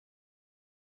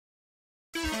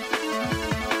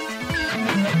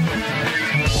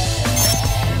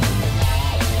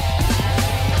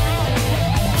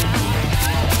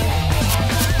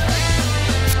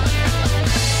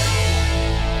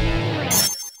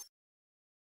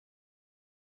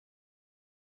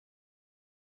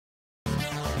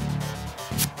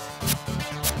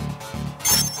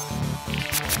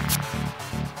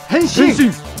変身！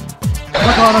戦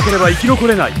わなければ生き残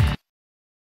れない。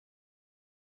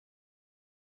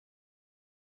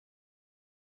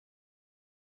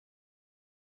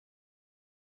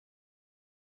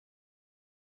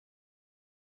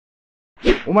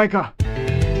お前か。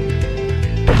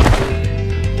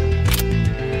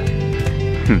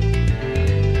ふん。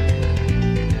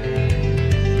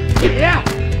いや！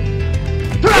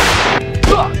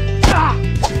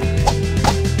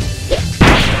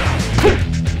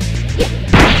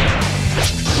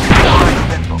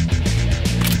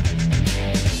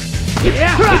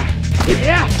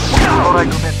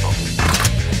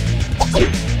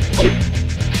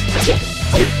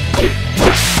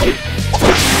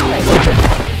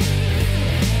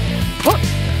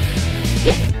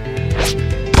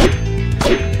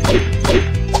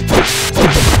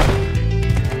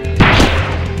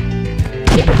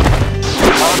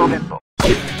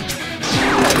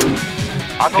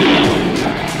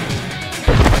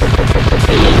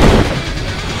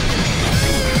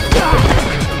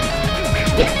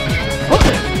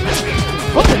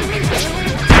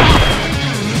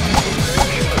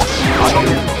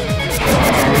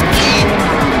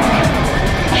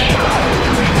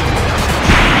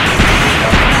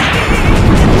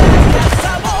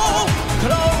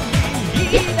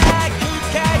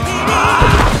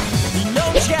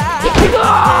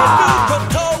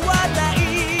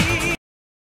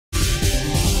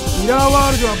ミラーワ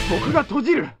ールドは僕が閉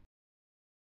じる。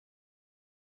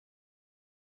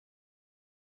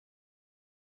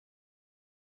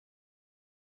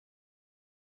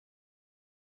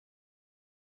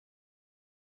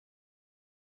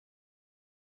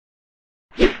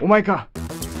お前か。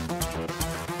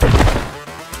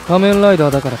仮面ライダ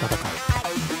ーだから戦う。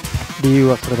理由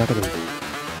はそれだけでいい。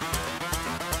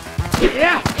い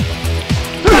や！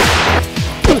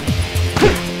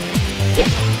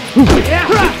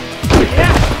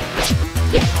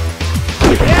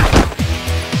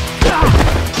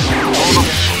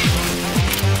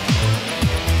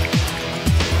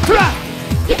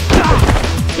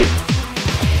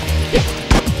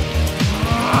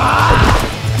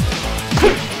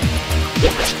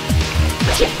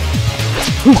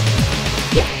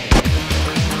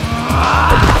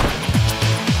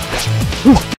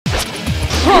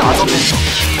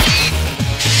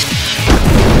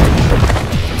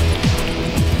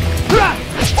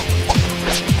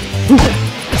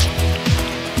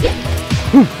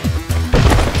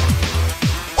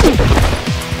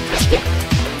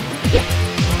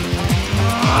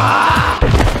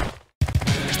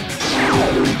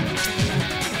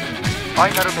ファ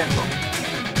イナルベント。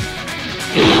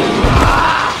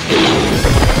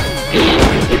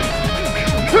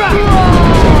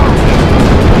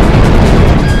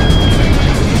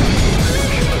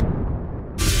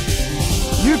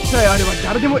勇気さえあれば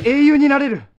誰でも英雄になれ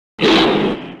る。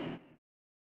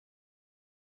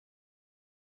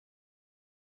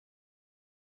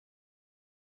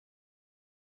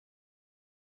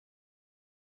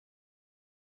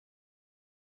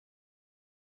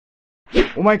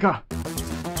お前か。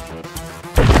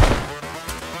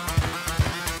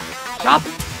シャッ！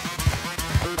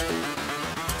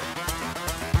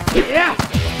いや！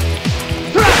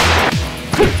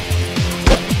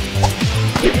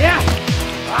いや！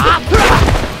あっ！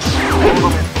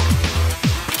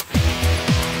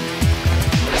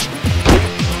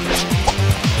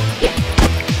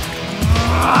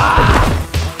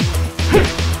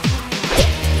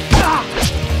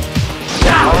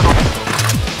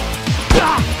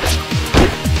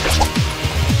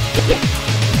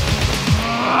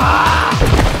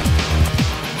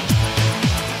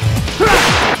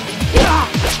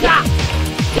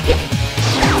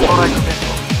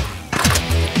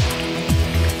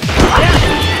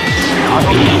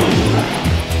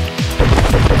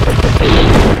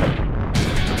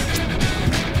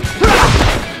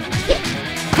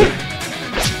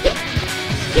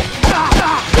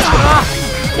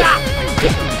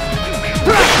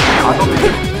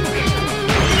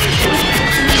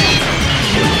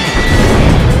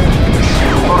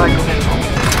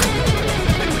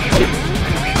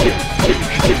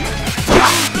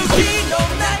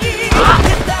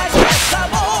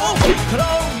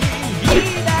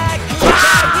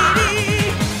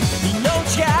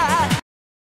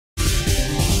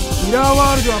ミラー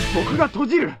ワールドは僕が閉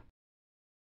じる。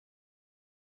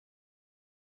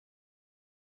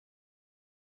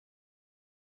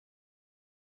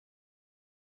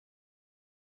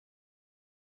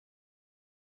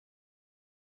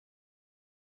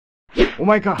お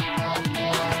前か。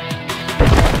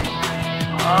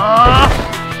ああ。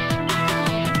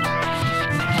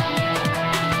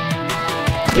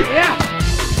いや。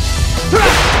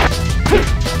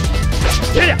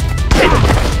いやいや。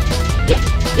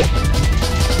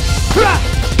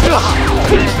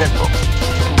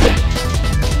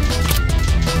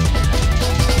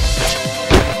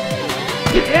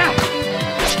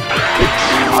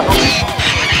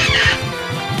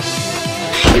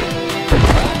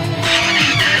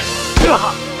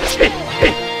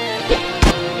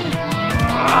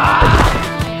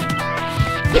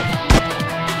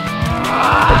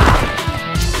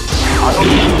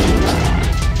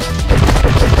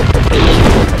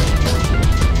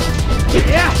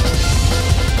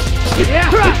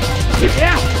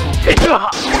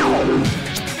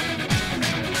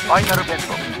ファイナルベント。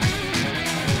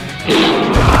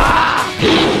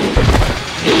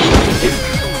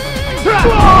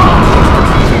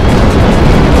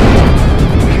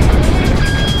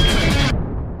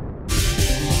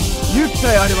勇気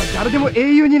さえあれば誰でも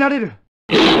英雄になれる。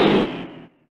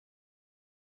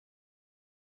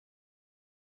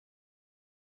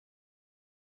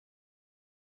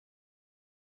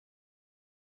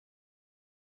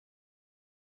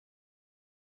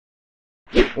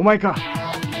お前か。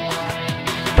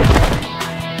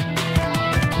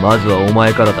まずはお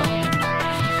前からだ。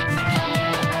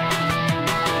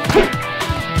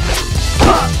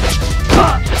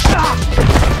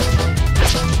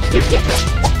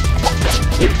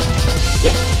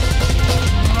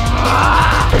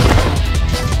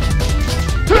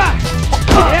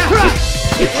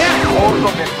ゴールド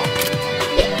ベント。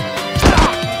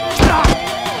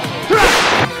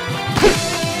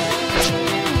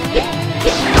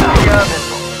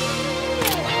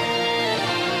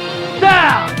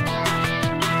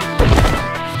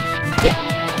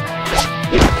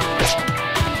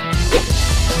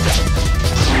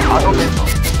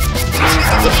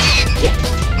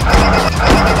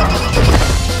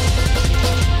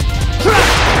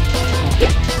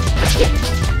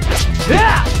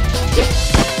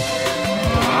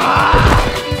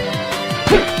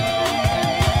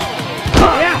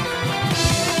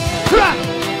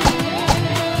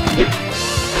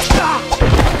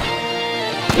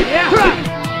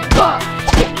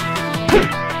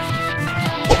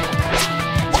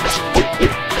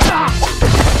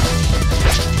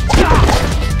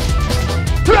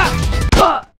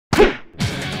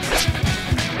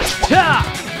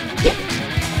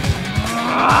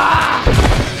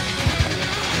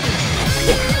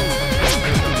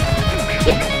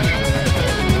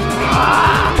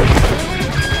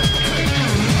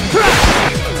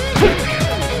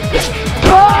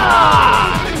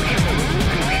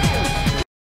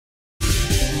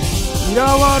ミラ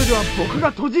ーワールドは僕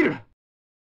が閉じる。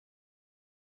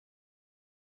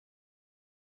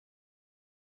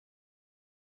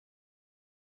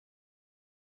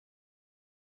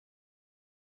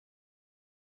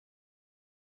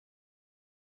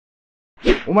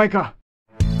お前か。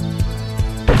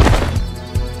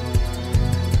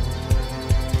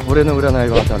俺の占い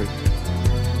は当たる。い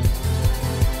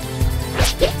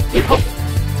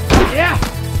や。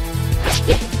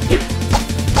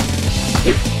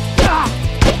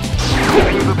ウ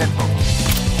ィングベント。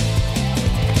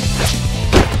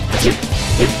ス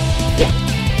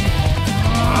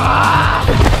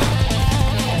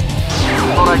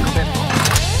トライクベント。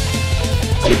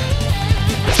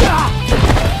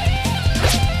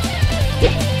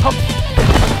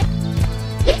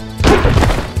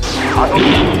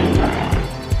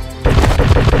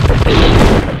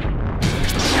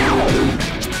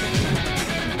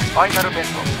ファイナルベント。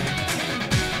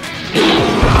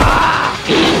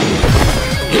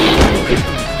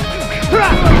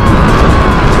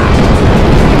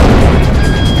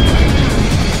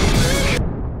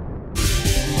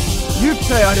勇気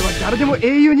さえあれば誰でも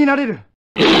英雄になれる。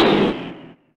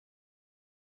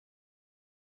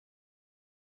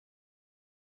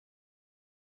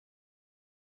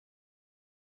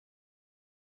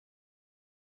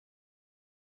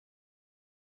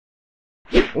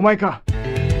お前か。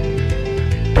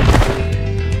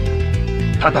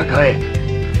戦え。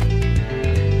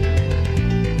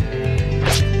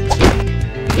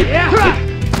いや。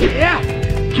いや。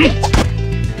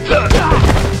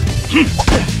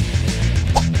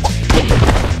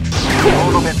ゴー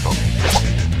ルドベント。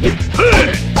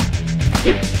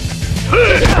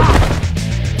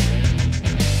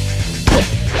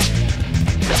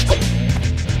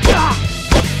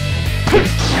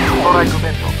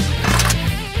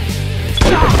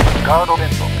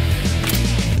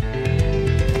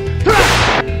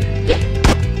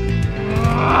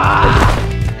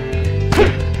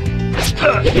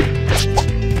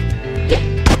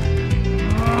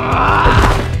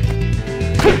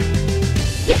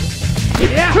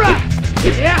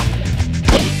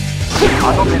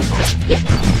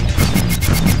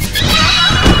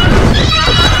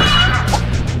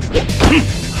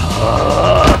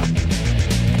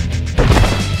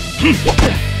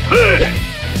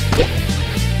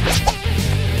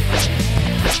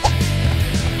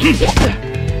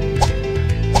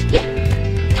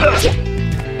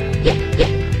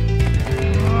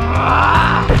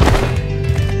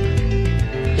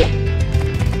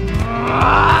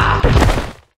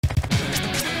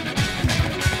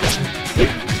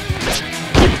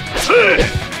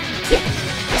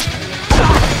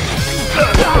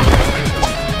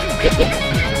ミ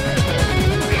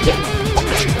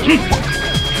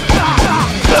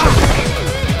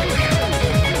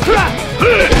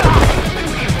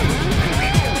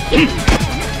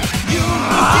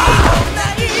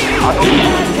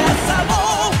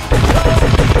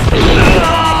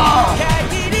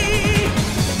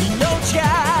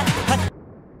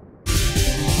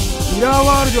ラー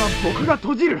ワールドは僕が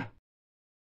閉じる。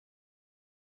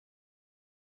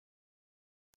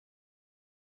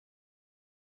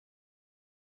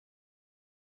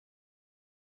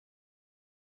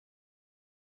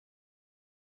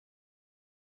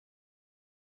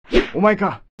お前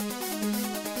か。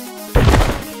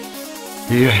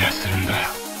イライラするんだよ。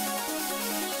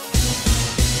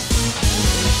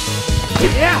い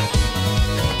や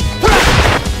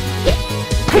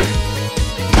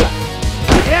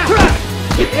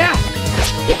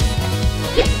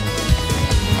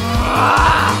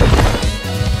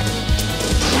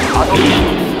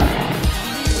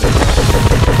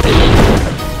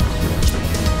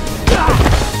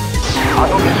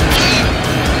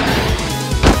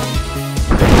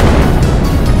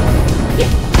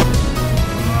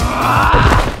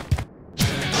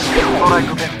ストライ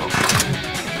クベント。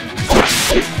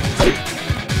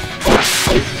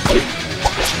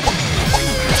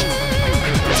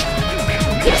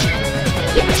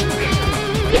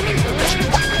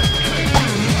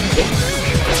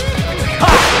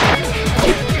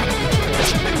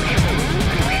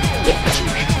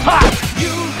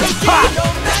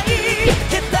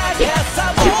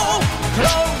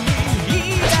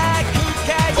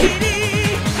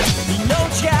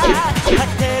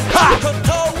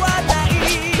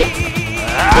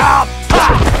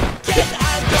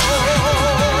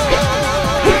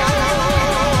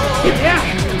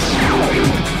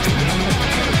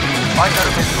ファイナ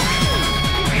ルベント。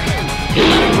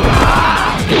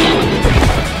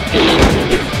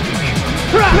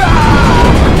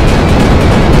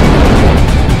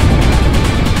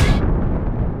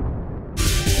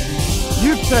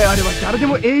勇気さえあれば誰で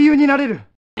も英雄になれる。